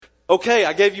Okay,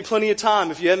 I gave you plenty of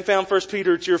time. If you hadn't found 1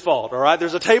 Peter, it's your fault, alright?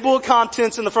 There's a table of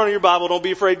contents in the front of your Bible. Don't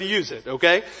be afraid to use it,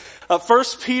 okay? 1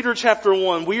 Peter chapter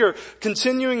 1, we are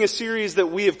continuing a series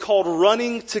that we have called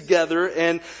Running Together.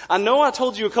 And I know I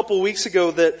told you a couple of weeks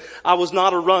ago that I was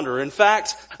not a runner. In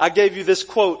fact, I gave you this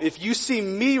quote, if you see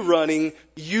me running,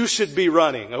 you should be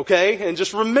running, okay? And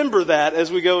just remember that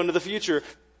as we go into the future.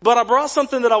 But I brought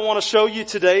something that I want to show you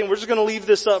today, and we're just going to leave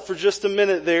this up for just a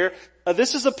minute there.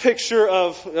 This is a picture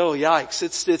of, oh yikes,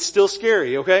 it's still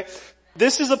scary, okay?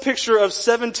 This is a picture of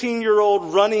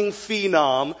 17-year-old running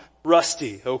phenom,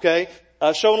 Rusty, okay?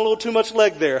 Showing a little too much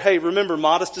leg there. Hey, remember,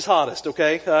 modest is hottest,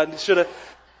 okay?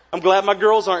 I'm glad my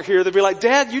girls aren't here. They'd be like,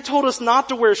 Dad, you told us not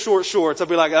to wear short shorts. I'd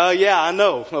be like, yeah, I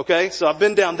know, okay? So I've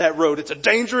been down that road. It's a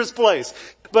dangerous place.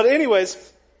 But anyways,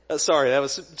 sorry, that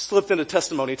was slipped into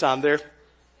testimony time there.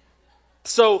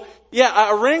 So, yeah,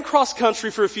 I ran cross country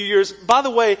for a few years. By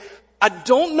the way, I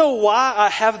don't know why I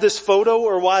have this photo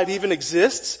or why it even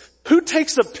exists. Who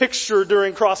takes a picture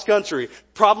during cross country?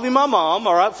 Probably my mom,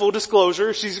 alright, full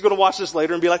disclosure. She's gonna watch this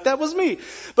later and be like, that was me.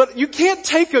 But you can't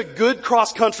take a good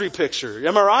cross country picture.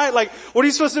 Am I right? Like, what are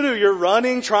you supposed to do? You're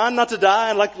running, trying not to die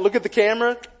and like look at the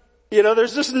camera? You know,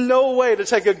 there's just no way to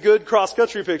take a good cross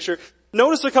country picture.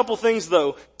 Notice a couple things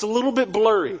though. It's a little bit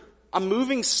blurry. I'm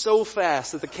moving so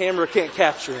fast that the camera can't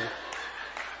capture me.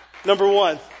 Number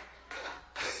one.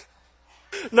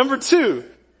 Number two,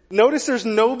 notice there's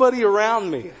nobody around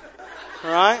me.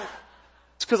 Alright?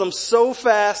 It's because I'm so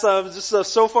fast, I'm just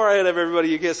so far ahead of everybody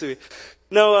you can't see me.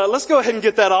 No, let's go ahead and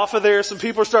get that off of there. Some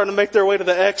people are starting to make their way to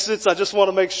the exits. I just want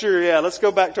to make sure, let's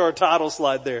go back to our title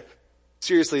slide there.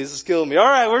 Seriously, this is killing me.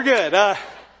 Alright, we're good.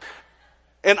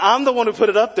 And I'm the one who put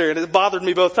it up there and it bothered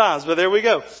me both times, but there we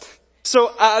go.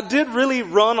 So I did really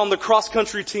run on the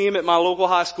cross-country team at my local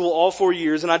high school all 4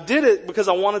 years, and I did it because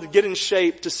I wanted to get in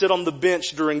shape to sit on the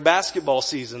bench during basketball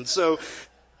season. So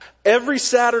every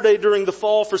Saturday during the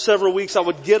fall for several weeks, I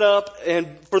would get up and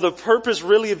for the purpose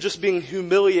really of just being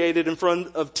humiliated in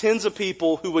front of tens of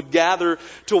people who would gather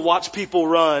to watch people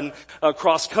run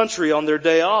cross-country on their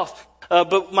day off.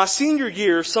 But my senior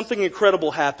year, something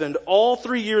incredible happened. All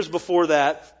 3 years before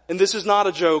that, and this is not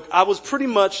a joke, I was pretty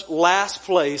much last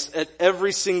place at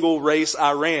every single race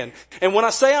I ran. And when I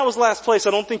say I was last place,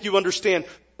 I don't think you understand.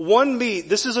 One meet,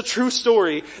 this is a true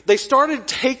story, they started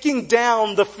taking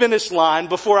down the finish line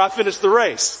before I finished the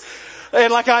race.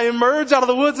 And like I emerge out of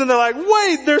the woods and they're like,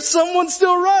 wait, there's someone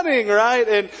still running, right?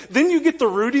 And then you get the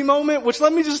Rudy moment, which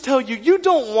let me just tell you, you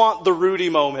don't want the Rudy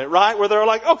moment, right? Where they're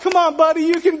like, oh, come on, buddy,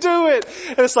 you can do it.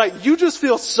 And it's like, you just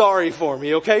feel sorry for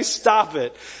me, okay? Stop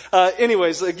it.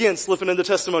 Anyways, again, slipping into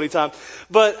testimony time.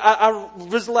 But I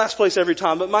was last place every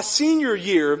time. But my senior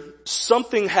year,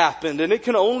 something happened and it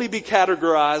can only be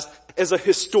categorized as a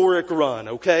historic run,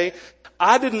 okay?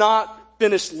 I did not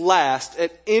finished last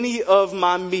at any of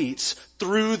my meets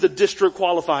through the district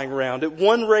qualifying round. At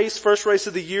one race, first race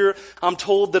of the year, I'm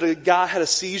told that a guy had a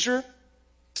seizure.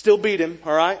 Still beat him,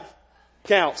 alright?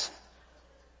 Counts.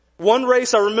 One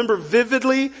race I remember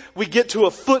vividly, we get to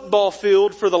a football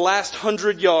field for the last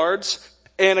 100 yards,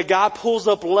 and a guy pulls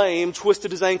up lame, twisted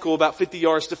his ankle about 50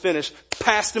 yards to finish,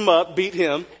 passed him up, beat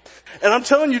him. And I'm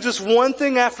telling you, just one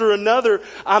thing after another,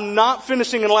 I'm not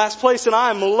finishing in last place and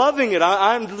I'm loving it.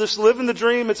 I'm just living the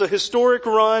dream. It's a historic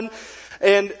run.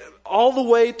 And all the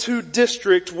way to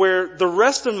district where the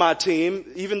rest of my team,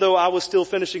 even though I was still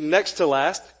finishing next to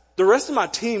last, the rest of my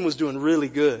team was doing really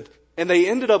good. And they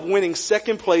ended up winning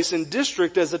second place in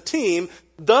district as a team,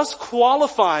 thus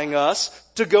qualifying us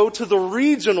to go to the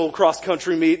regional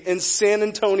cross-country meet in San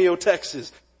Antonio,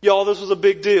 Texas. Y'all, this was a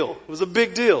big deal. It was a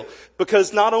big deal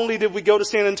because not only did we go to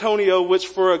San Antonio, which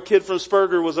for a kid from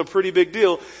Spurger was a pretty big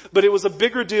deal, but it was a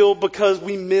bigger deal because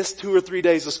we missed 2 or 3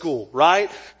 days of school,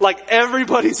 right? Like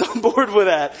everybody's on board with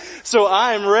that. So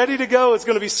I am ready to go. It's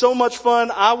going to be so much fun.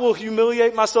 I will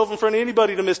humiliate myself in front of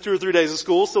anybody to miss 2 or 3 days of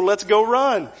school. So let's go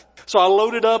run. So I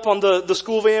loaded up on the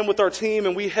school van with our team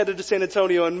and we headed to San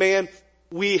Antonio and man,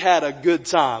 we had a good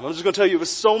time. I'm just going to tell you, it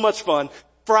was so much fun.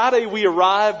 Friday we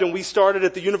arrived and we started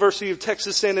at the University of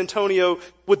Texas San Antonio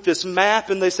with this map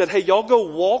and they said, hey, y'all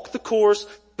go walk the course,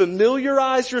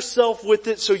 familiarize yourself with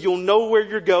it so you'll know where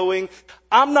you're going.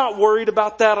 I'm not worried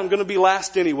about that. I'm going to be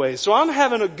last anyway. So I'm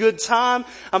having a good time.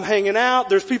 I'm hanging out.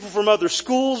 There's people from other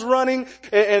schools running.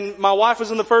 And my wife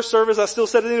was in the first service. I still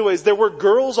said it anyways. There were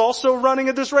girls also running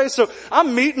at this race. So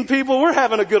I'm meeting people. We're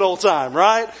having a good old time,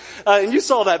 right? And you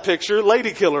saw that picture.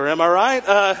 Lady killer, am I right?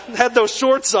 Had those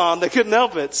shorts on. They couldn't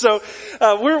help it. So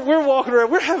we're walking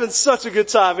around. We're having such a good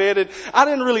time, man. And I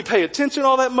didn't really pay attention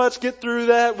all that much. Get through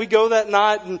that. We go that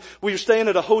night and we were staying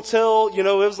at a hotel. You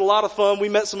know, it was a lot of fun. We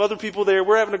met some other people there. there.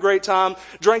 We're having a great time.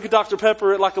 Drank a Dr.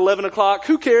 Pepper at like 11 o'clock.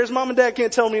 Who cares? Mom and Dad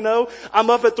can't tell me no. I'm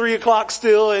up at 3 o'clock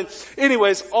still. And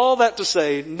anyways, all that to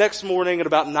say, next morning at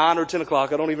about 9 or 10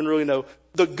 o'clock, I don't even really know,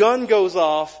 the gun goes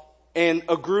off and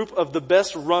a group of the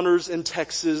best runners in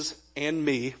Texas and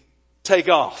me take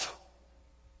off.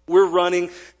 We're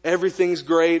running. Everything's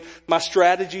great. My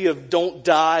strategy of don't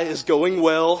die is going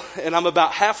well. And I'm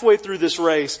about halfway through this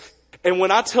race. And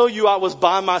when I tell you I was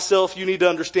by myself, you need to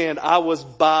understand I was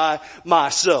by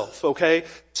myself, okay?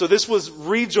 So this was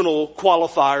regional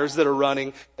qualifiers that are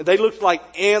running. And they looked like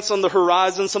ants on the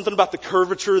horizon, something about the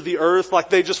curvature of the earth, like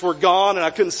they just were gone and I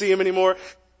couldn't see them anymore.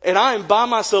 And I am by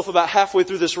myself about halfway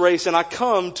through this race and I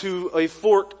come to a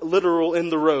fork literal in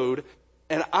the road.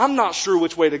 And I'm not sure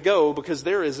which way to go because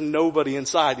there is nobody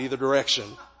inside either direction.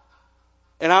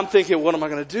 And I'm thinking, what am I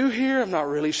going to do here? I'm not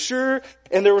really sure.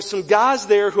 And there were some guys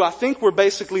there who I think were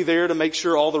basically there to make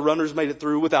sure all the runners made it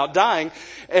through without dying.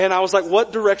 And I was like,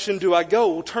 what direction do I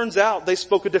go? Well, turns out they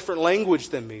spoke a different language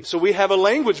than me. So we have a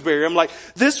language barrier. I'm like,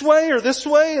 this way or this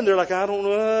way? And they're like, I don't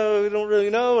know. We don't really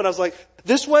know. And I was like,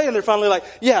 this way? And they're finally like,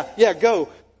 yeah, go.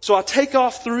 So I take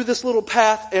off through this little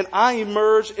path and I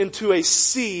emerge into a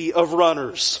sea of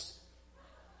runners.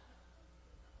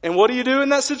 And what do you do in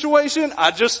that situation? I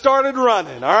just started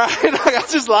running, alright?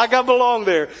 I belong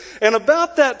there. And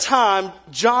about that time,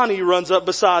 Johnny runs up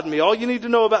beside me. All you need to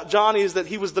know about Johnny is that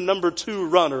he was the number 2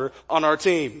 runner on our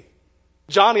team.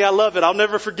 Johnny, I love it. I'll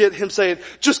never forget him saying,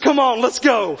 just come on, let's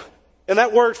go. And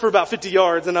that worked for about 50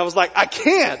 yards. And I was like, I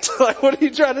can't. Like, what are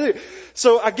you trying to do?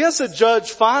 So I guess a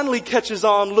judge finally catches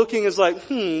on looking is like,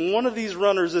 one of these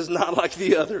runners is not like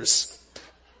the others.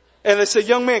 And they say,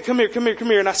 young man, come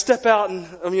here. And I step out and,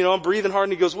 I'm breathing hard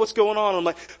and he goes, what's going on? I'm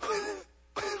like,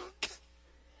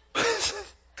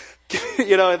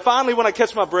 and finally when I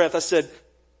catch my breath, I said,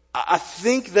 I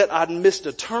think that I'd missed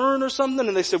a turn or something.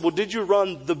 And they said, well, did you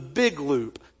run the big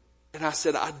loop? And I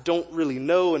said, I don't really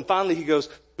know. And finally he goes,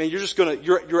 man,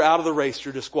 you're out of the race.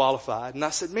 You're disqualified. And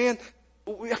I said, man,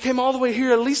 I came all the way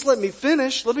here. At least let me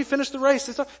finish the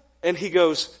race. And he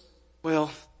goes,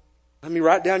 well, let me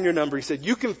write down your number. He said,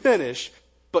 you can finish,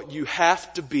 but you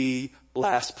have to be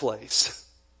last place.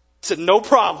 I said, no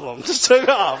problem. Just took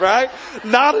off, right?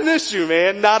 Not an issue,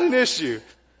 man. Not an issue.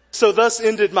 So thus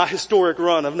ended my historic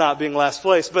run of not being last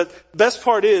place. But best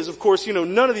part is, of course,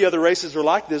 none of the other races are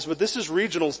like this, but this is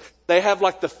regionals. They have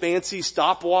like the fancy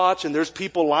stopwatch and there's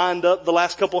people lined up the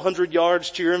last couple 100 yards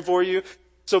cheering for you.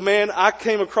 So man, I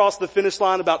came across the finish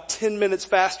line about 10 minutes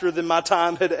faster than my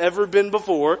time had ever been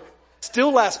before.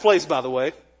 Still last place, by the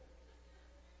way.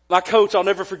 My coach, I'll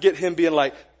never forget him being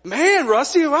like, man,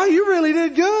 Rusty, wow, you really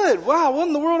did good. Wow, what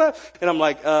in the world? And I'm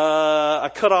like,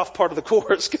 I cut off part of the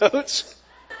course, coach.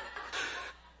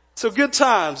 So good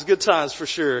times for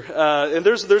sure. And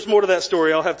there's more to that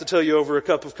story. I'll have to tell you over a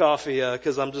cup of coffee,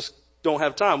 cause I'm just don't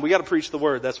have time. We gotta preach the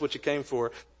word. That's what you came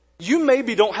for. You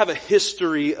maybe don't have a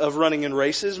history of running in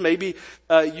races. Maybe,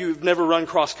 you've never run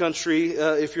cross country.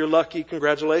 If you're lucky,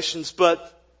 congratulations.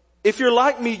 But if you're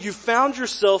like me, you found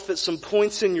yourself at some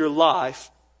points in your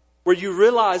life where you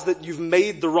realize that you've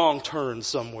made the wrong turn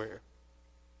somewhere.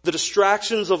 The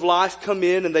distractions of life come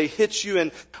in and they hit you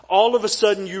and all of a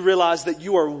sudden you realize that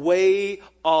you are way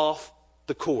off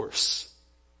the course.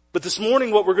 But this morning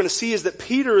what we're going to see is that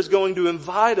Peter is going to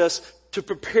invite us to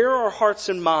prepare our hearts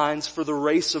and minds for the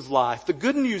race of life. The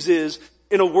good news is,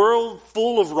 in a world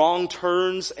full of wrong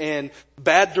turns and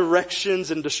bad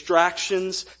directions and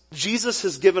distractions, Jesus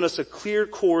has given us a clear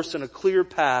course and a clear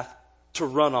path to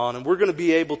run on. And we're going to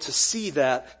be able to see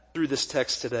that through this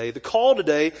text today. The call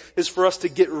today is for us to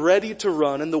get ready to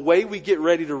run. And the way we get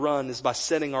ready to run is by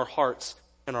setting our hearts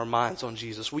and our minds on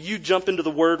Jesus. Will you jump into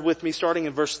the word with me, starting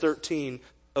in verse 13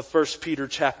 of 1 Peter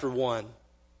chapter 1?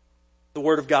 The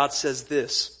word of God says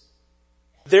this: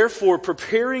 therefore,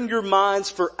 preparing your minds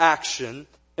for action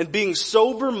and being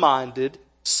sober-minded,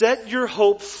 set your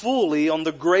hope fully on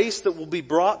the grace that will be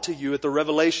brought to you at the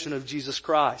revelation of Jesus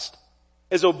Christ.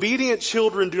 As obedient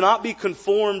children, do not be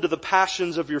conformed to the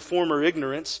passions of your former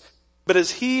ignorance, but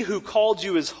as he who called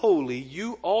you is holy,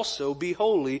 you also be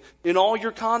holy in all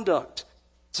your conduct.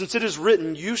 Since it is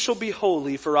written, you shall be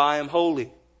holy, for I am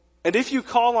holy. And if you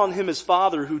call on him as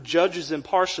Father who judges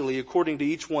impartially according to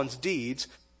each one's deeds,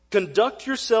 conduct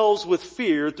yourselves with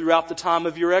fear throughout the time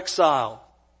of your exile,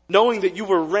 knowing that you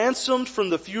were ransomed from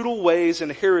the futile ways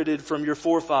inherited from your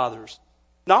forefathers,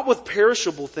 not with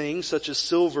perishable things such as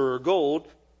silver or gold,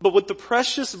 but with the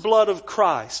precious blood of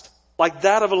Christ, like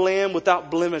that of a lamb without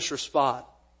blemish or spot.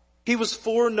 He was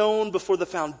foreknown before the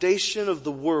foundation of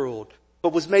the world,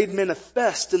 but was made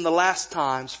manifest in the last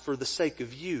times for the sake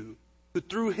of you, who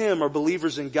through him are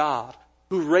believers in God,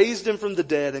 who raised him from the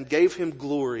dead and gave him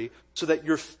glory, so that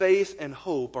your faith and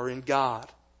hope are in God.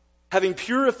 Having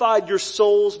purified your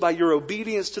souls by your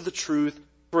obedience to the truth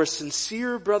for a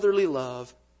sincere brotherly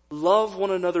love, love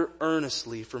one another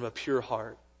earnestly from a pure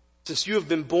heart, since you have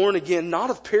been born again, not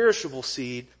of perishable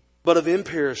seed, but of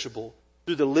imperishable,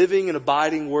 through the living and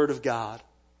abiding word of God.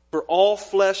 For all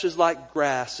flesh is like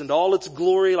grass, and all its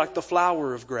glory like the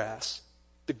flower of grass.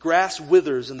 The grass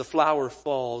withers and the flower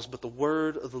falls, but the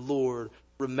word of the Lord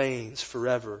remains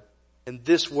forever. And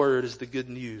this word is the good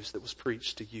news that was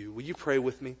preached to you. Will you pray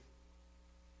with me?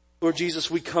 Lord Jesus,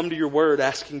 we come to your word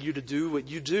asking you to do what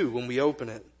you do when we open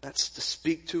it. That's to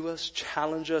speak to us,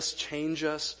 challenge us, change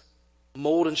us,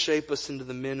 mold and shape us into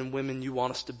the men and women you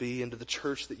want us to be, into the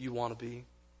church that you want to be.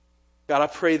 God, I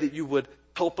pray that you would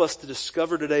help us to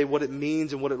discover today what it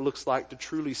means and what it looks like to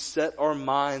truly set our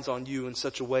minds on you in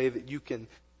such a way that you can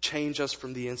change us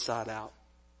from the inside out.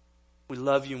 We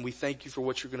love you and we thank you for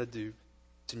what you're going to do.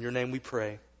 It's in your name we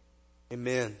pray.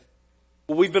 Amen.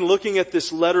 Well, we've been looking at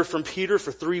this letter from Peter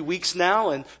for 3 weeks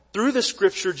now, and through the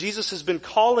scripture, Jesus has been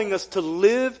calling us to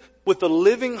live with a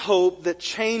living hope that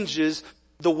changes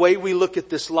the way we look at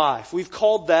this life. We've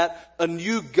called that a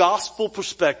new gospel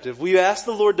perspective. We asked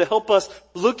the Lord to help us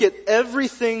look at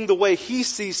everything the way He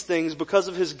sees things because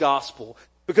of His gospel.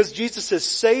 Because Jesus has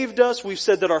saved us, we've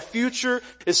said that our future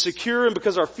is secure, and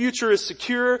because our future is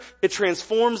secure, it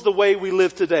transforms the way we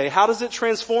live today. How does it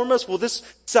transform us? Well, this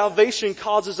salvation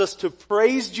causes us to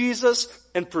praise Jesus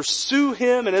and pursue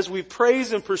Him, and as we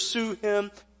praise and pursue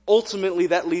Him, ultimately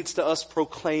that leads to us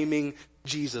proclaiming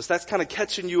Jesus. That's kind of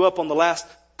catching you up on the last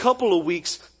couple of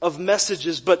weeks of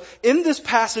messages. But in this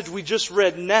passage we just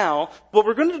read now, what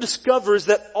we're going to discover is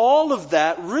that all of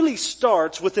that really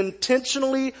starts with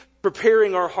intentionally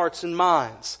preparing our hearts and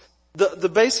minds. The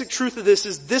basic truth of this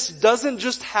is this doesn't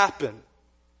just happen.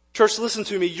 Church, listen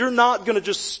to me. You're not going to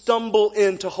just stumble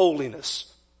into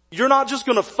holiness. You're not just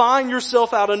going to find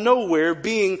yourself out of nowhere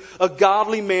being a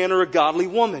godly man or a godly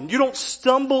woman. You don't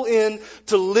stumble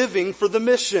into living for the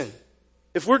mission.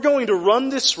 If we're going to run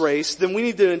this race, then we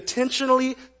need to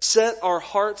intentionally set our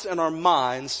hearts and our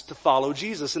minds to follow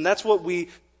Jesus. And that's what we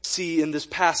see in this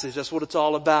passage. That's what it's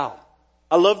all about.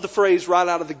 I love the phrase right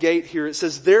out of the gate here. It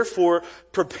says, therefore,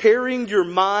 preparing your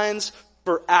minds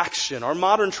for action. Our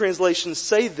modern translations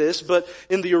say this, but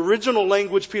in the original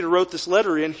language Peter wrote this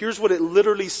letter in, here's what it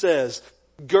literally says.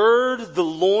 Gird the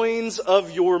loins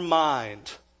of your mind.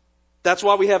 That's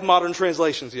why we have modern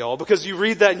translations, y'all, because you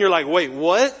read that and you're like, wait,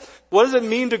 what? What does it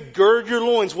mean to gird your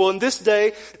loins? Well, in this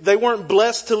day, they weren't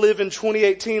blessed to live in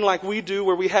 2018 like we do,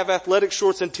 where we have athletic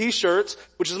shorts and t-shirts,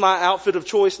 which is my outfit of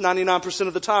choice 99%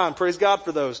 of the time. Praise God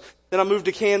for those. Then I moved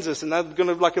to Kansas, and I'm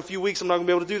gonna, like a few weeks, I'm not gonna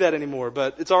be able to do that anymore,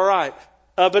 but it's alright.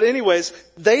 But anyways,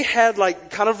 they had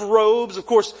like kind of robes. Of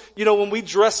course, you know, when we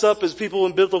dress up as people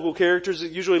in biblical characters,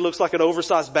 it usually looks like an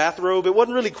oversized bathrobe. It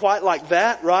wasn't really quite like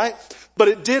that, right? But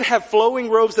it did have flowing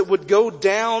robes that would go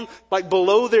down like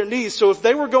below their knees. So if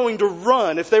they were going to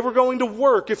run, if they were going to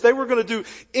work, if they were going to do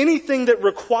anything that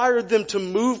required them to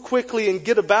move quickly and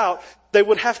get about, they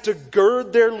would have to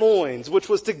gird their loins, which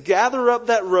was to gather up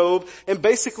that robe and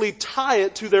basically tie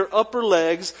it to their upper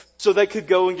legs so they could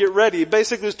go and get ready. It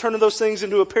basically was turning those things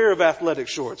into a pair of athletic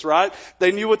shorts, right?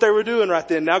 They knew what they were doing right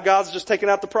then. Now God's just taking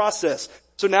out the process.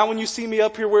 So now when you see me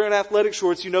up here wearing athletic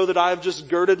shorts, you know that I have just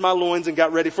girded my loins and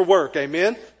got ready for work.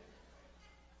 Amen?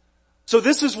 So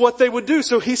this is what they would do.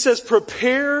 So he says,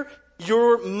 prepare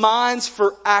your minds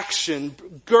for action.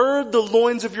 Gird the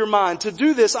loins of your mind. To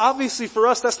do this, obviously for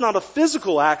us, that's not a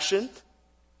physical action.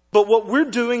 But what we're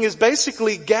doing is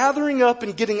basically gathering up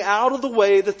and getting out of the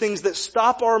way the things that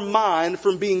stop our mind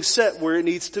from being set where it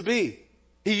needs to be.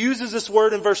 He uses this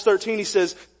word in verse 13. He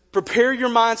says, prepare your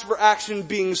minds for action,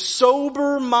 being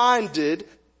sober-minded.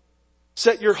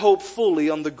 Set your hope fully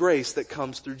on the grace that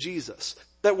comes through Jesus.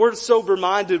 That word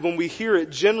sober-minded, when we hear it,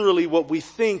 generally what we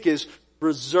think is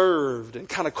reserved and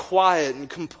kind of quiet and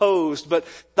composed. But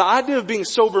the idea of being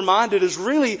sober-minded is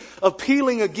really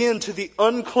appealing again to the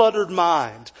uncluttered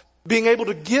mind. Being able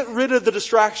to get rid of the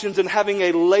distractions and having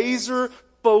a laser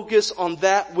focus on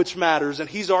that which matters. And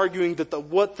he's arguing that the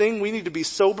what thing we need to be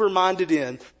sober-minded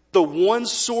in, the one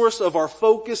source of our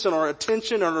focus and our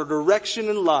attention and our direction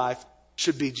in life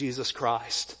should be Jesus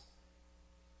Christ.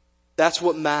 That's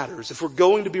what matters. If we're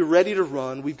going to be ready to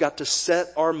run, we've got to set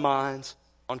our minds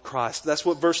on Christ. That's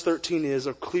what verse 13 is,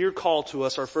 a clear call to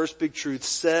us, our first big truth.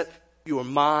 Set your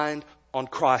mind on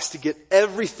Christ, to get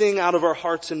everything out of our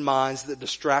hearts and minds that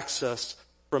distracts us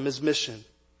from His mission.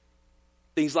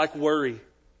 Things like worry,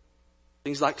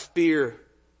 things like fear,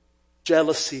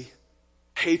 jealousy,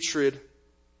 hatred,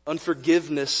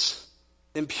 unforgiveness,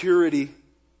 impurity,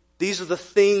 These are the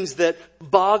things that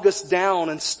bog us down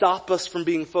and stop us from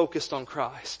being focused on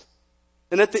Christ.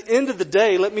 And at the end of the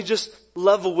day, let me just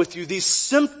level with you. These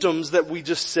symptoms that we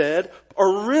just said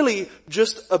are really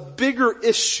just a bigger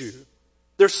issue.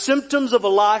 They're symptoms of a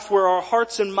life where our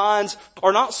hearts and minds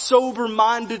are not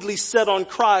sober-mindedly set on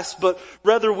Christ, but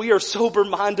rather we are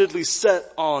sober-mindedly set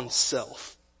on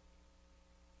self.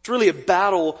 It's really a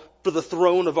battle for the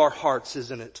throne of our hearts,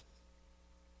 isn't it?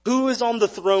 Who is on the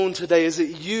throne today? Is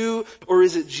it you or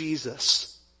is it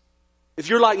Jesus? If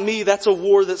you're like me, that's a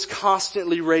war that's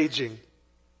constantly raging.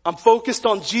 I'm focused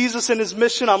on Jesus and His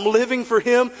mission. I'm living for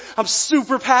Him. I'm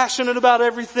super passionate about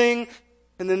everything.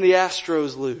 And then the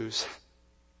Astros lose.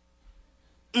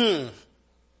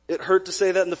 It hurt to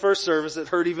say that in the first service. It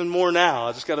hurt even more now.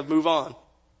 I just got to move on.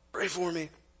 Pray for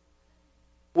me.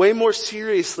 Way more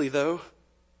seriously though,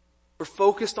 we're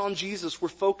focused on Jesus. We're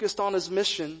focused on His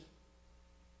mission.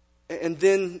 And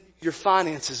then your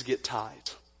finances get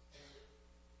tight.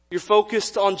 You're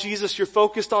focused on Jesus, you're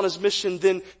focused on His mission,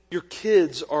 then your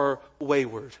kids are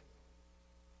wayward.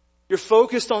 You're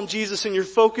focused on Jesus and you're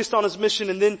focused on His mission,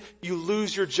 and then you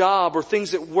lose your job or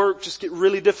things at work just get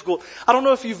really difficult. I don't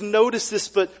know if you've noticed this,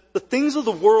 but the things of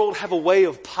the world have a way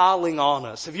of piling on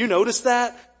us. Have you noticed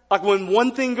that? Like when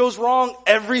one thing goes wrong,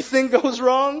 everything goes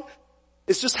wrong.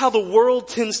 It's just how the world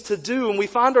tends to do, and we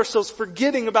find ourselves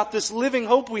forgetting about this living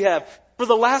hope we have. For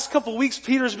the last couple weeks,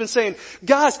 Peter's been saying,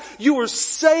 guys, you were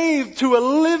saved to a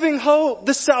living hope.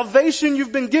 The salvation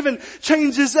you've been given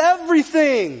changes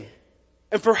everything.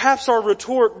 And perhaps our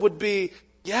retort would be,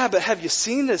 yeah, but have you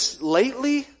seen this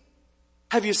lately?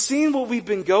 Have you seen what we've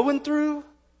been going through?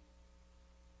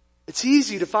 It's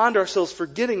easy to find ourselves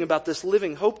forgetting about this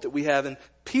living hope that we have, and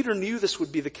Peter knew this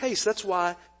would be the case. That's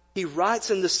why he writes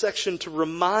in this section to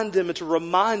remind them and to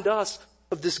remind us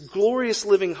of this glorious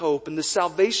living hope and the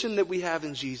salvation that we have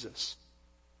in Jesus.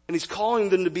 And he's calling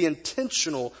them to be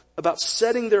intentional about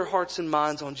setting their hearts and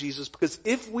minds on Jesus, because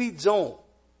if we don't,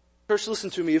 church, listen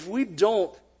to me, if we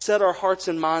don't set our hearts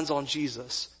and minds on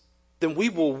Jesus, then we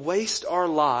will waste our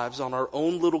lives on our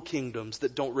own little kingdoms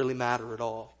that don't really matter at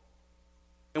all.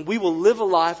 And we will live a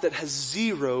life that has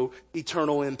zero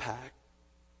eternal impact.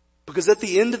 Because at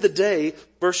the end of the day,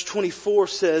 verse 24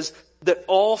 says that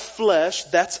all flesh,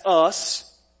 that's us,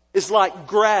 is like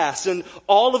grass and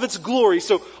all of its glory.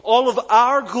 So all of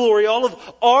our glory, all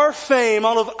of our fame,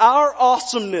 all of our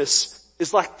awesomeness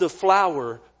is like the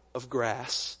flower of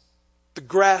grass. The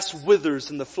grass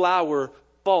withers and the flower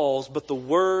falls, but the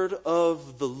word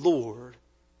of the Lord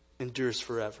endures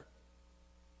forever.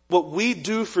 What we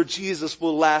do for Jesus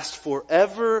will last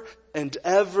forever and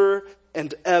ever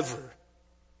and ever.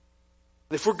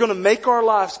 If we're going to make our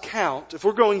lives count, if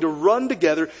we're going to run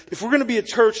together, if we're going to be a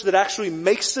church that actually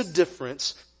makes a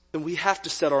difference, then we have to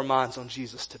set our minds on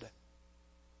Jesus today.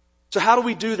 So how do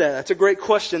we do that? That's a great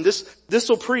question. This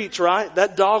will preach, right?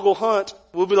 That dog will hunt.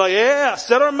 We'll be like, yeah,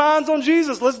 set our minds on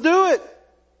Jesus. Let's do it.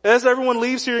 As everyone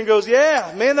leaves here and goes,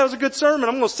 yeah, man, that was a good sermon.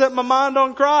 I'm going to set my mind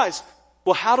on Christ.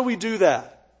 Well, how do we do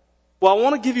that? Well, I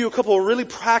want to give you a couple of really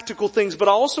practical things, but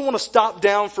I also want to stop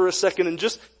down for a second and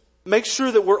just make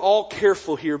sure that we're all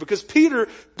careful here, because Peter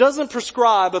doesn't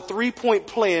prescribe a 3-point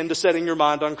plan to setting your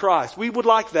mind on Christ. We would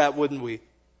like that, wouldn't we?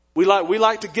 We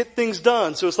like to get things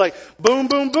done. So it's like, boom,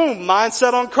 boom, boom,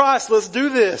 mindset on Christ. Let's do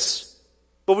this.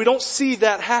 But we don't see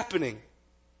that happening.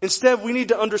 Instead, we need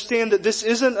to understand that this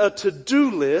isn't a to-do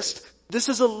list. This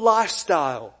is a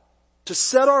lifestyle. To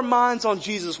set our minds on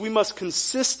Jesus, we must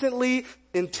consistently,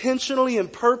 intentionally,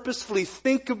 and purposefully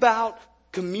think about,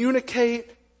 communicate,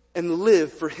 and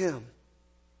live for Him.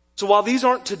 So while these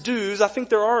aren't to-dos, I think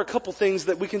there are a couple things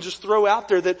that we can just throw out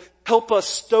there that help us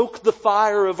stoke the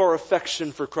fire of our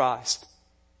affection for Christ.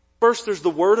 First, there's the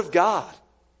Word of God.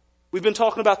 We've been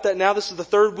talking about that now. This is the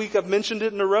third week I've mentioned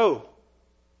it in a row.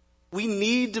 We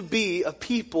need to be a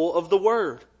people of the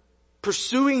Word.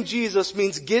 Pursuing Jesus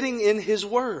means getting in His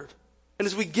Word. And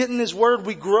as we get in His Word,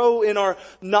 we grow in our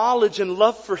knowledge and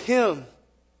love for Him.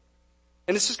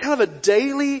 And it's just kind of a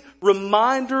daily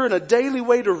reminder and a daily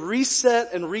way to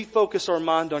reset and refocus our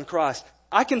mind on Christ.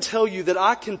 I can tell you that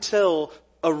I can tell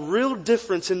a real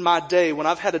difference in my day when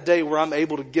I've had a day where I'm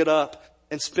able to get up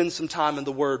and spend some time in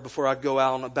the Word before I go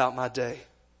out and about my day.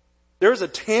 There's a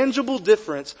tangible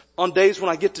difference on days when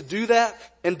I get to do that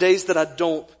and days that I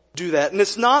don't do that. And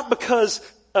it's not because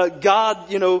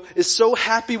God, is so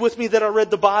happy with me that I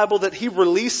read the Bible that He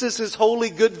releases His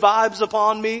holy good vibes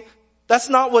upon me. That's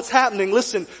not what's happening.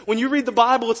 Listen, when you read the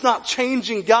Bible, it's not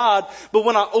changing God, but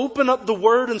when I open up the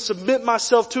Word and submit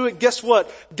myself to it, guess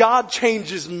what? God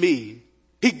changes me.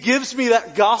 He gives me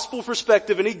that gospel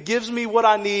perspective, and He gives me what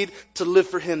I need to live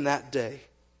for Him that day.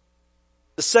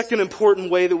 The The second important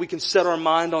way that we can set our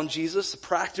mind on Jesus, the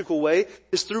practical way,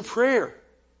 is through prayer.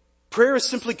 Prayer is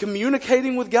simply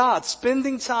communicating with God,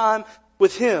 spending time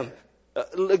with Him.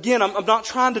 Again, I'm not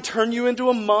trying to turn you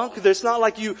into a monk. It's not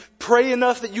like you pray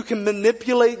enough that you can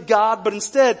manipulate God, but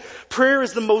instead, prayer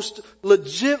is the most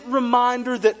legit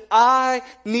reminder that I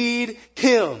need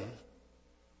Him.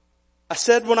 I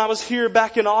said when I was here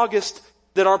back in August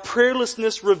that our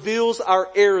prayerlessness reveals our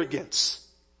arrogance.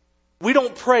 We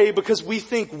don't pray because we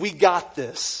think we got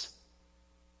this.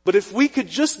 But if we could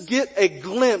just get a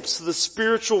glimpse of the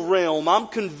spiritual realm, I'm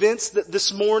convinced that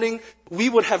this morning we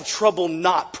would have trouble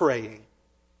not praying.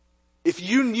 If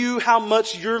you knew how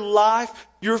much your life,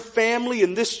 your family,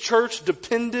 and this church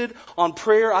depended on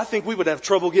prayer, I think we would have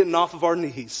trouble getting off of our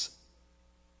knees.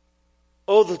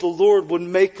 Oh, that the Lord would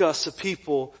make us a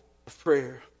people of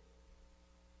prayer.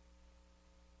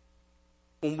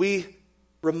 When we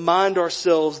remind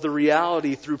ourselves the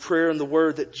reality through prayer and the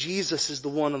Word that Jesus is the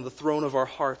one on the throne of our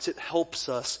hearts, it helps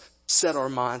us set our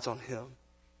minds on Him.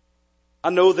 I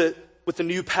know that with the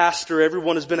new pastor,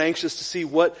 everyone has been anxious to see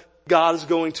what God is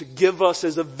going to give us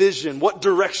as a vision. What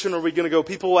direction are we going to go?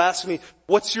 People will ask me,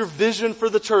 what's your vision for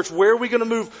the church? Where are we going to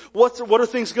move? What are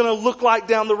things going to look like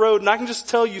down the road? And I can just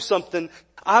tell you something.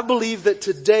 I believe that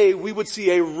today we would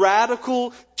see a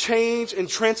radical change and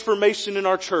transformation in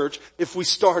our church if we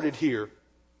started here.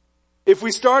 If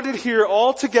we started here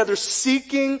all together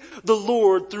seeking the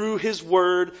Lord through His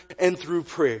Word and through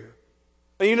prayer.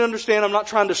 Now you understand I'm not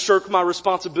trying to shirk my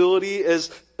responsibility as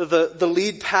the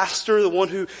lead pastor, the one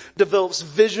who develops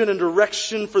vision and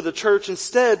direction for the church.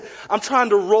 Instead, I'm trying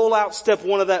to roll out step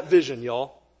one of that vision,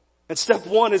 y'all. And step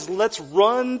one is let's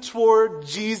run toward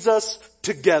Jesus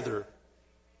together.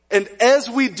 And as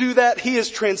we do that, He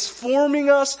is transforming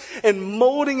us and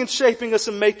molding and shaping us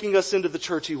and making us into the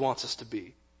church He wants us to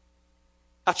be.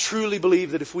 I truly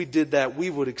believe that if we did that,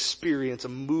 we would experience a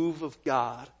move of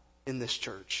God in this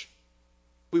church.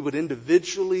 We would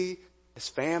individually, as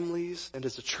families, and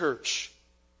as a church,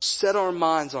 set our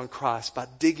minds on Christ by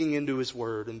digging into His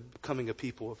Word and becoming a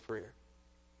people of prayer.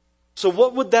 So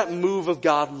what would that move of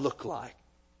God look like?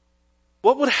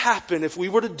 What would happen if we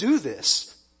were to do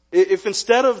this? If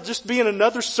instead of just being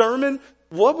another sermon,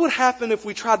 what would happen if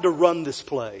we tried to run this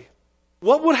play?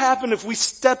 What would happen if we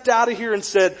stepped out of here and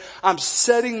said, I'm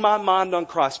setting my mind on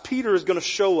Christ? Peter is going to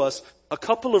show us a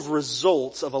couple of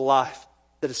results of a life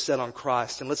that is set on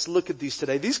Christ. And let's look at these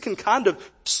today. These can kind of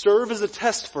serve as a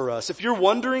test for us. If you're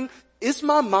wondering, is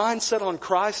my mind set on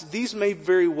Christ? These may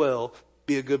very well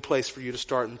be a good place for you to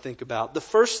start and think about. The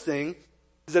first thing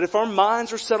is that if our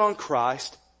minds are set on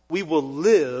Christ, we will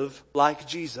live like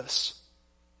Jesus.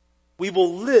 We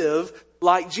will live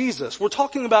like Jesus. We're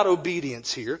talking about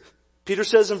obedience here. Peter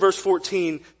says in verse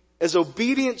 14, as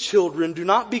obedient children, do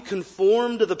not be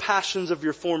conformed to the passions of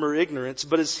your former ignorance,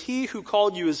 but as He who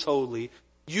called you is holy,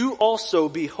 you also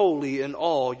be holy in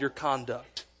all your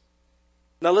conduct.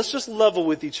 Now let's just level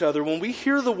with each other. When we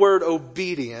hear the word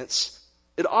obedience,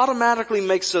 it automatically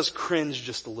makes us cringe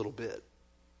just a little bit.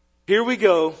 Here we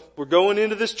go. We're going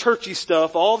into this churchy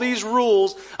stuff, all these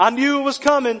rules. I knew it was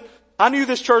coming. I knew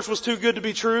this church was too good to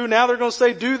be true. Now they're going to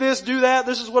say, do this, do that.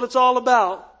 This is what it's all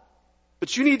about.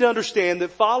 But you need to understand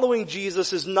that following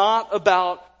Jesus is not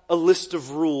about a list of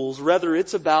rules. Rather,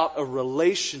 it's about a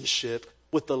relationship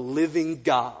with the living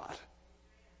God.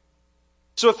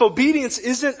 So if obedience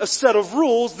isn't a set of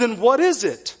rules, then what is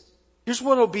it? Here's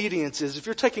what obedience is. If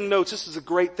you're taking notes, this is a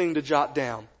great thing to jot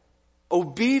down.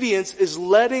 Obedience is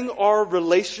letting our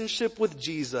relationship with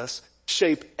Jesus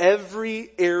shape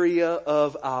every area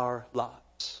of our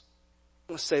lives.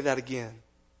 I'm going to say that again.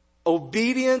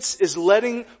 Obedience is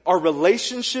letting our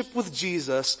relationship with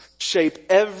Jesus shape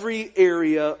every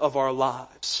area of our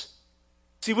lives.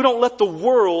 See, we don't let the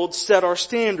world set our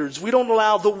standards. We don't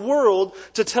allow the world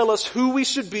to tell us who we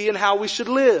should be and how we should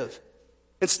live.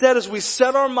 Instead, as we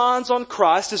set our minds on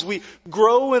Christ, as we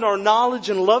grow in our knowledge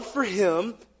and love for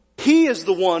Him, He is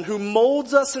the one who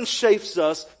molds us and shapes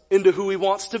us into who He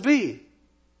wants to be.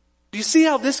 Do you see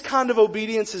how this kind of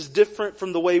obedience is different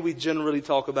from the way we generally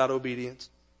talk about obedience?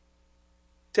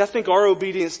 See, I think our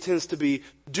obedience tends to be,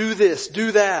 do this,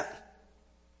 do that.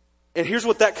 And here's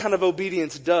what that kind of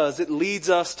obedience does. It leads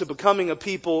us to becoming a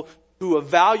people who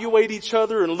evaluate each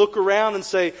other and look around and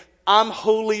say, I'm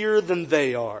holier than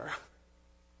they are.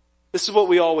 This is what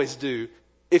we always do.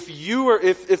 If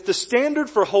the standard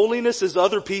for holiness is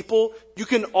other people, you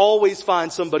can always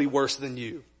find somebody worse than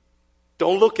you.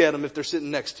 Don't look at them if they're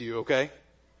sitting next to you, okay?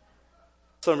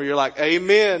 Some of you are like,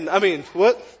 amen. I mean,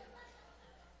 what?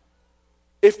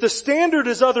 If the standard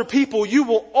is other people, you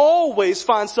will always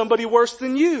find somebody worse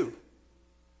than you.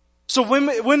 So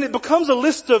when it becomes a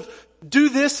list of do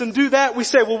this and do that, we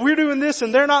say, well, we're doing this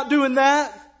and they're not doing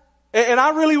that. And I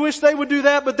really wish they would do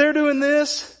that, but they're doing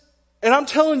this. And I'm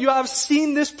telling you, I've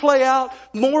seen this play out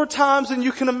more times than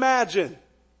you can imagine.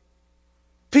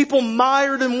 People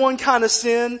mired in one kind of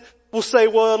sin will say,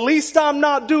 well, at least I'm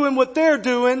not doing what they're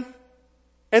doing.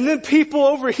 And then people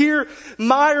over here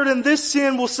mired in this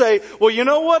sin will say, well, you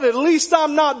know what? At least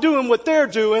I'm not doing what they're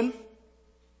doing.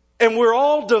 And we're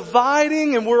all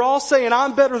dividing and we're all saying,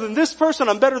 I'm better than this person,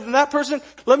 I'm better than that person.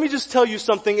 Let me just tell you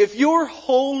something. If your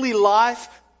holy life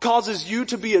causes you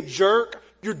to be a jerk,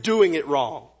 you're doing it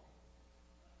wrong.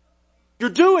 You're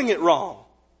doing it wrong.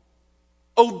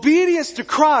 Obedience to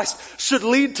Christ should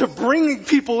lead to bringing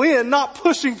people in, not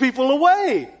pushing people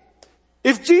away.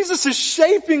 If Jesus is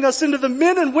shaping us into the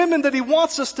men and women that He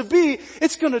wants us to be,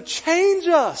 it's going to change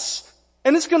us.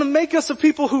 And it's going to make us a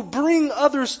people who bring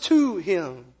others to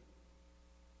Him.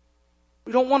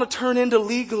 We don't want to turn into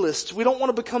legalists. We don't want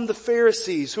to become the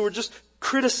Pharisees who are just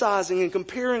criticizing and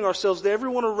comparing ourselves to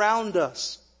everyone around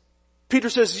us. Peter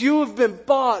says, you have been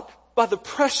bought by the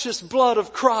precious blood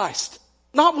of Christ,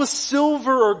 not with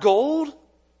silver or gold.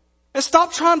 And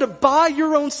stop trying to buy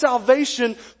your own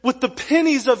salvation with the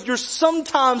pennies of your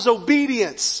sometimes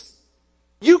obedience.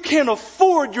 You can't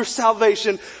afford your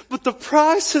salvation, but the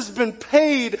price has been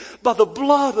paid by the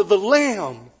blood of the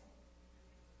Lamb.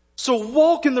 So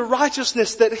walk in the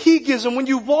righteousness that He gives. And when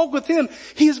you walk with Him,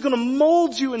 He is going to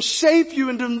mold you and shape you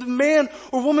into the man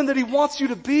or woman that He wants you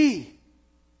to be.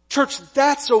 Church,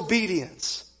 that's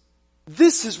obedience.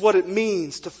 This is what it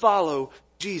means to follow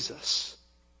Jesus.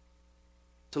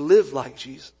 To live like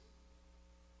Jesus.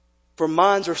 For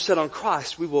minds are set on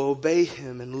Christ, we will obey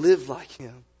Him and live like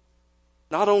Him.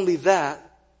 Not only that,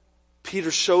 Peter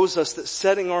shows us that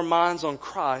setting our minds on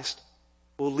Christ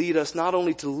will lead us not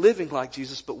only to living like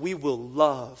Jesus, but we will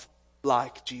love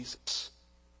like Jesus.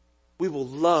 We will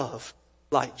love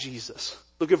like Jesus.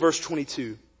 Look at verse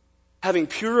 22. Having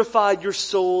purified your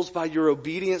souls by your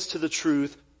obedience to the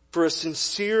truth for a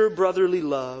sincere brotherly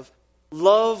love,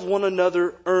 love one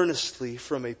another earnestly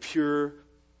from a pure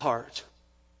heart.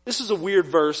 This is a weird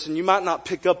verse, and you might not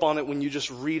pick up on it when you just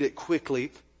read it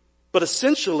quickly. But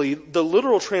essentially, the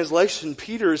literal translation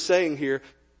Peter is saying here,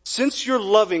 since you're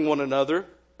loving one another,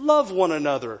 love one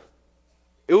another.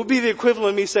 It would be the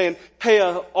equivalent of me saying, hey,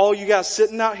 all you guys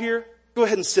sitting out here, go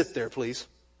ahead and sit there, please.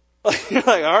 You're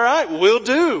like, all right, will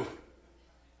do.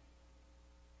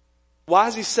 Why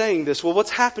is he saying this? Well,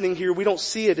 what's happening here, we don't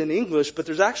see it in English, but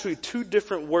there's actually two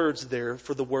different words there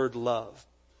for the word love.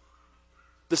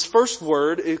 This first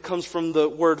word, it comes from the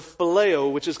word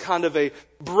phileo, which is kind of a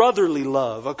brotherly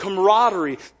love, a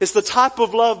camaraderie. It's the type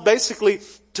of love, basically,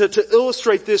 to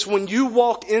illustrate this, when you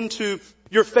walk into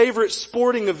your favorite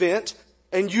sporting event,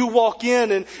 and you walk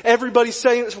in and everybody's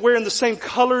wearing the same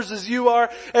colors as you are.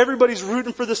 Everybody's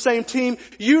rooting for the same team.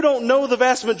 You don't know the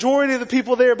vast majority of the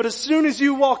people there, but as soon as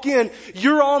you walk in,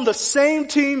 you're on the same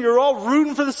team. You're all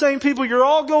rooting for the same people. You're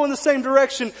all going the same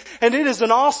direction. And it is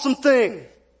an awesome thing.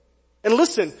 And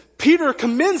listen, Peter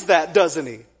commends that, doesn't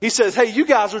he? He says, hey, you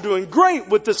guys are doing great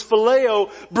with this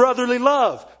phileo brotherly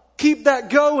love. Keep that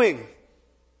going.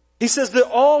 He says that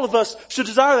all of us should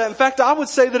desire that. In fact, I would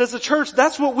say that as a church,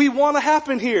 that's what we want to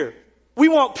happen here. We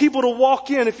want people to walk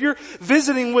in. If you're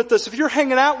visiting with us, if you're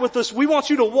hanging out with us, we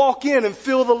want you to walk in and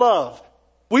feel the love.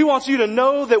 We want you to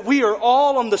know that we are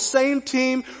all on the same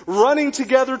team, running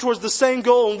together towards the same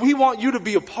goal, and we want you to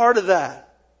be a part of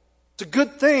that. It's a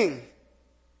good thing.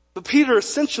 But Peter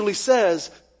essentially says,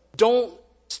 don't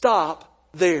stop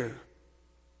there.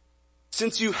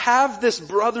 Since you have this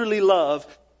brotherly love,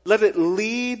 let it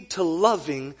lead to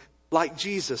loving like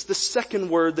Jesus. The second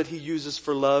word that he uses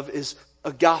for love is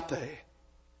agape.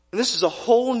 And this is a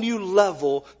whole new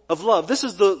level of love. This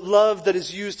is the love that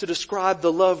is used to describe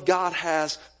the love God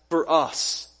has for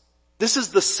us. This is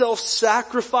the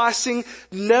self-sacrificing,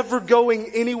 never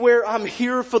going anywhere, I'm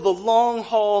here for the long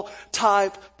haul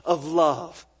type of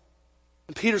love.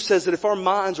 And Peter says that if our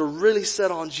minds are really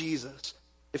set on Jesus,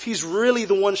 if He's really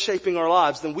the one shaping our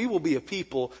lives, then we will be a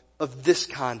people of this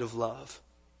kind of love.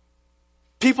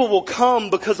 People will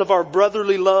come because of our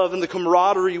brotherly love and the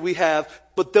camaraderie we have,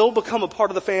 but they'll become a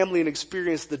part of the family and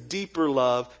experience the deeper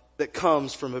love that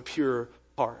comes from a pure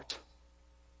heart.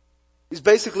 He's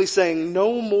basically saying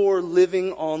no more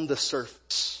living on the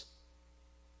surface.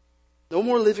 No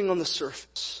more living on the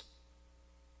surface.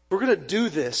 If we're going to do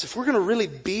this, if we're going to really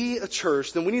be a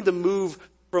church, then we need to move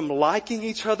from liking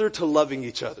each other to loving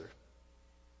each other.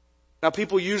 Now,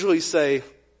 people usually say,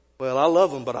 well, I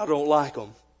love them, but I don't like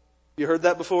them. You heard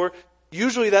that before?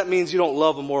 Usually that means you don't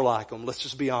love them or like them. Let's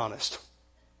just be honest.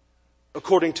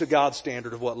 according to God's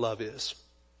standard of what love is.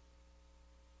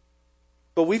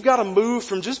 But we've got to move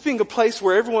from just being a place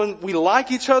where we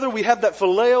like each other, we have that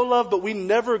phileo love, but we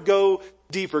never go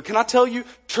deeper. Can I tell you,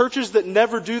 churches that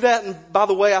never do that, and by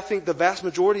the way, I think the vast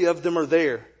majority of them are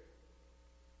there.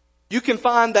 You can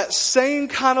find that same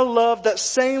kind of love, that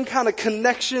same kind of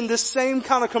connection, this same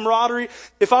kind of camaraderie.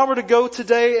 If I were to go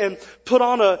today and put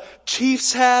on a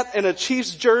Chiefs hat and a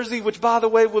Chiefs jersey, which by the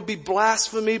way would be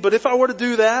blasphemy, but if I were to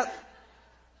do that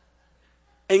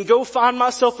and go find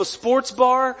myself a sports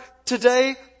bar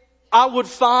today, I would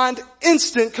find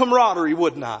instant camaraderie,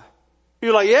 wouldn't I?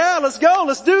 You're like, yeah, let's go,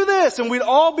 let's do this. And we'd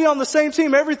all be on the same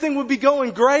team. Everything would be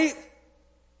going great.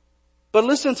 But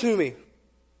listen to me.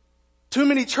 Too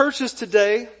many churches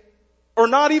today are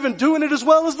not even doing it as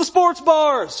well as the sports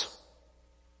bars.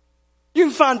 You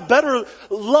can find better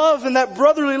love and that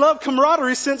brotherly love,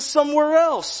 camaraderie sent somewhere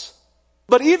else.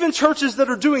 But even churches that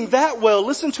are doing that well,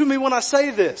 listen to me when I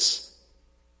say this.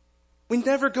 We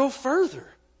never go further.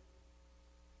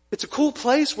 It's a cool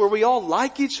place where we all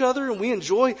like each other and we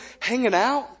enjoy hanging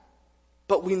out,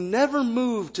 but we never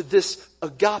move to this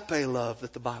agape love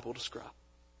that the Bible describes.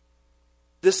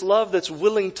 This love that's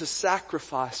willing to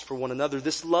sacrifice for one another.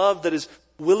 This love that is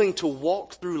willing to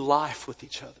walk through life with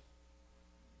each other.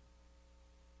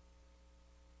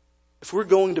 If we're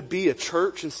going to be a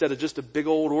church instead of just a big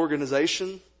old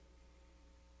organization,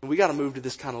 we got to move to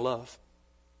this kind of love.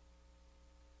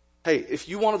 Hey, if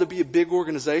you wanted to be a big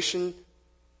organization,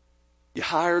 you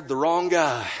hired the wrong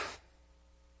guy.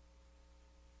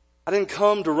 I didn't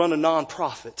come to run a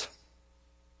nonprofit.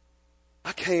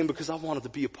 I came because I wanted to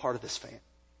be a part of this family.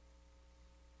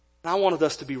 And I wanted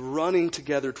us to be running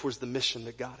together towards the mission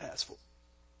that God has for us.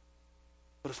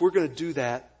 But if we're going to do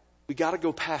that, we got to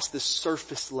go past this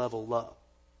surface level love.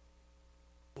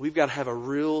 We've got to have a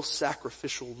real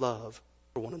sacrificial love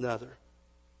for one another.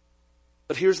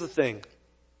 But here's the thing.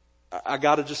 I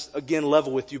got to just, again,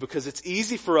 level with you because it's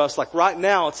easy for us. Like right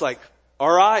now, it's like,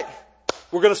 all right,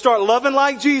 we're going to start loving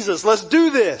like Jesus. Let's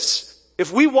do this.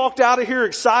 If we walked out of here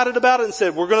excited about it and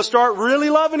said, we're going to start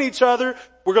really loving each other,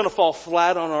 we're going to fall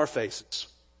flat on our faces.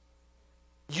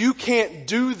 You can't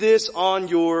do this on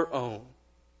your own.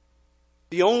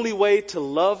 The only way to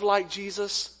love like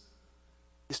Jesus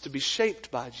is to be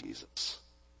shaped by Jesus.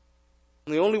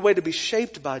 And the only way to be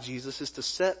shaped by Jesus is to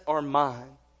set our mind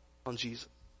on Jesus.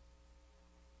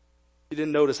 You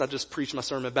didn't notice I just preached my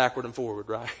sermon backward and forward,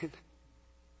 right?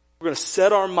 We're going to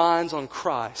set our minds on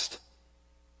Christ.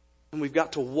 And we've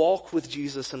got to walk with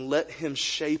Jesus and let Him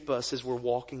shape us as we're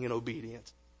walking in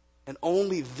obedience. And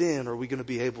only then are we going to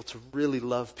be able to really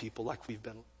love people like we've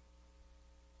been.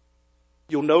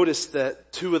 You'll notice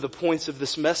that 2 of the points of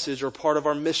this message are part of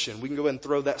our mission. We can go ahead and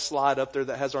throw that slide up there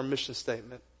that has our mission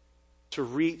statement. To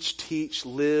reach, teach,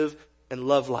 live, and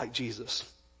love like Jesus.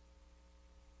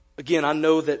 Again, I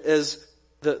know that as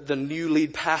the new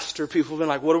lead pastor, people have been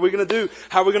like, what are we going to do?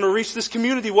 How are we going to reach this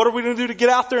community? What are we going to do to get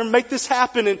out there and make this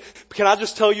happen? And can I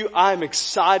just tell you, I'm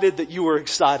excited that you are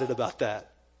excited about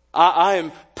that. I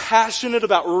am passionate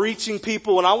about reaching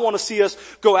people, and I want to see us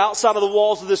go outside of the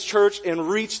walls of this church and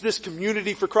reach this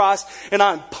community for Christ. And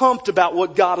I'm pumped about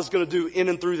what God is going to do in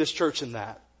and through this church in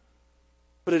that.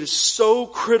 But it is so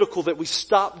critical that we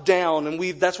stop down, and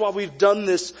that's why we've done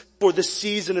this for this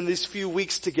season and these few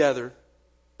weeks together.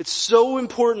 It's so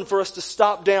important for us to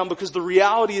stop down because the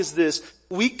reality is this.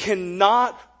 We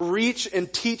cannot reach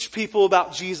and teach people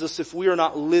about Jesus if we are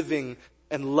not living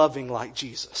and loving like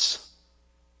Jesus.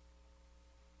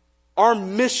 Our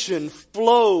mission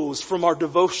flows from our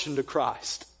devotion to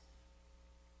Christ.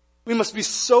 We must be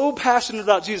so passionate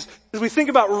about Jesus as we think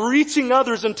about reaching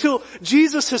others until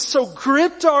Jesus has so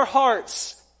gripped our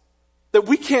hearts that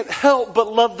we can't help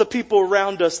but love the people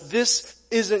around us. This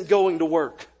isn't going to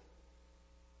work.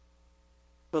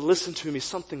 But listen to me,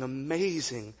 something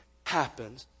amazing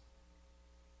happens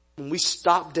when we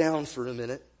stop down for a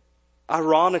minute.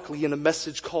 Ironically, in a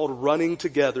message called Running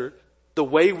Together, the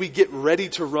way we get ready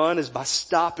to run is by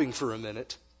stopping for a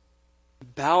minute,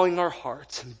 bowing our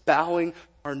hearts and bowing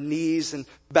our knees and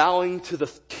bowing to the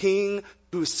King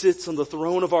who sits on the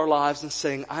throne of our lives and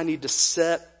saying, I need to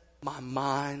set my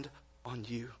mind on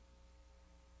you.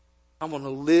 I want to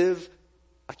live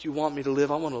like you want me to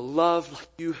live. I want to love like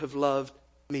you have loved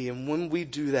me. And when we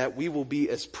do that, we will be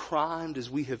as primed as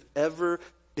we have ever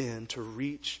been to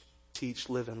reach, teach,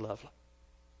 live, and love.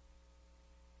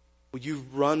 Will you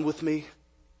run with me?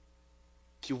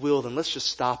 If you will, then let's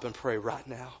just stop and pray right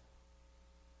now.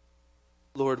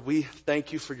 Lord, we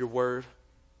thank you for your word.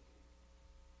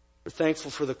 We're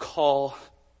thankful for the call of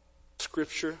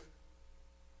Scripture.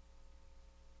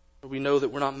 We know that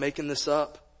we're not making this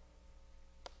up.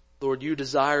 Lord, you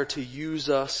desire to use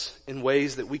us in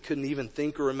ways that we couldn't even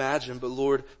think or imagine. But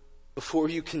Lord, before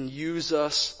you can use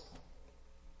us,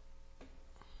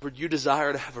 Lord, you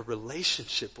desire to have a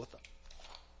relationship with us.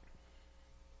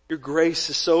 Your grace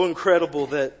is so incredible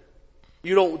that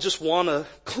you don't just want to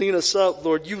clean us up,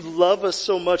 Lord. You love us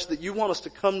so much that you want us to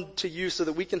come to you so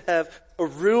that we can have a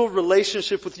real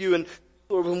relationship with you. And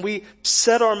Lord, when we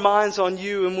set our minds on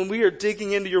you and when we are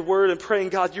digging into your word and praying,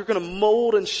 God, you're going to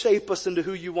mold and shape us into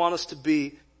who you want us to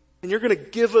be. And you're going to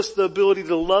give us the ability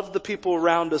to love the people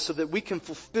around us so that we can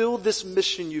fulfill this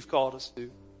mission you've called us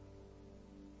to.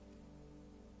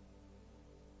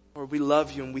 Lord, we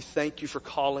love you and we thank you for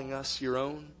calling us your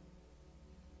own.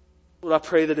 Lord, I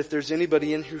pray that if there's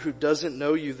anybody in here who doesn't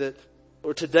know you, that,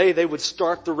 Lord, today they would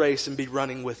start the race and be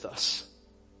running with us.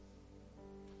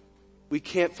 We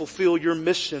can't fulfill your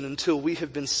mission until we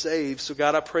have been saved. So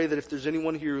God, I pray that if there's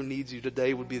anyone here who needs you,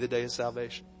 today would be the day of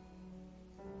salvation.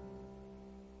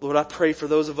 Lord, I pray for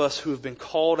those of us who have been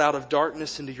called out of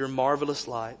darkness into your marvelous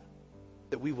light,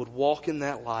 that we would walk in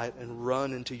that light and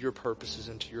run into your purposes,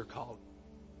 into your calling.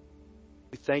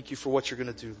 We thank you for what you're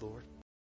going to do, Lord.